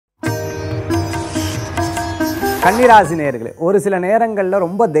கன்னிராசி நேயர்களே, ஒரு சில நேரங்களில்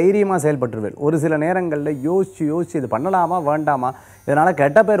ரொம்ப தைரியமாக செயல்பட்டுருவேன். ஒரு சில நேரங்களில் யோசிச்சு இது பண்ணலாமா வேண்டாமா, இதனால்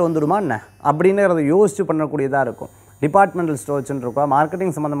கெட்ட பேர் வந்துடுமா என்ன அப்படிங்கிறத யோசிச்சு பண்ணக்கூடியதாக இருக்கும். டிபார்ட்மெண்டல் ஸ்டோர் வச்சுருக்கா,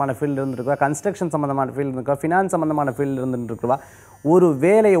 மார்க்கெட்டிங் சம்மந்தமான ஃபீல்டு இருந்துருக்கா, கன்ஸ்ட்ரக்ஷன் சம்மந்தமான ஃபீல்டு இருக்கா, ஃபினான்ஸ் சம்மந்தமான ஃபீல்டு இருந்துருக்குவா, ஒரு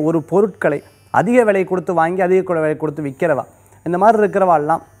வேலையை ஒரு பொருட்களை அதிக விலை கொடுத்து வாங்கி அதிக விலை கொடுத்து விற்கிறவா, இந்த மாதிரி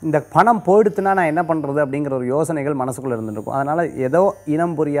இருக்கிறவாள்லாம் இந்த பணம் போயிடுத்துனா நான் என்ன பண்ணுறது அப்படிங்கிற ஒரு யோசனைகள் மனசுக்குள்ளே இருந்துருக்கும். அதனால் ஏதோ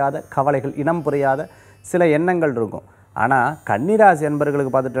இனம் புரியாத கவலைகள், இனம் புரியாத சில எண்ணங்கள் இருக்கும். ஆனால் கன்னிராசி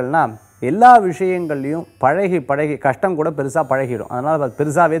அன்பர்களுக்கு பார்த்துட்டோம்னா எல்லா விஷயங்கள்லையும் பழகி கஷ்டம் கூட பெருசாக பழகிடும். அதனால் அது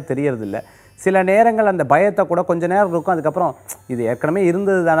பெருசாகவே தெரியறதில்ல. சில நேரங்கள் அந்த பயத்தை கூட கொஞ்ச நேரம் இருக்கும், அதுக்கப்புறம் இது ஏற்கனவே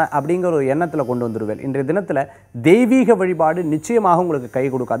இருந்தது தானே அப்படிங்கிற ஒரு எண்ணத்தில் கொண்டு வந்துடுவேன். இன்றைய தினத்தில் தெய்வீக வழிபாடு நிச்சயமாக உங்களுக்கு கை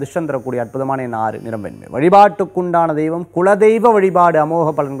கொடுக்கும். அதிர்ஷ்டம் தரக்கூடிய அற்புதமான 6 நிறம் வெண்மை. வழிபாட்டுக்குண்டான தெய்வம் குலதெய்வ வழிபாடு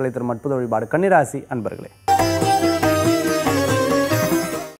அமோக பலன்களை தரும் அற்புத வழிபாடு கன்னிராசி அன்பர்களே.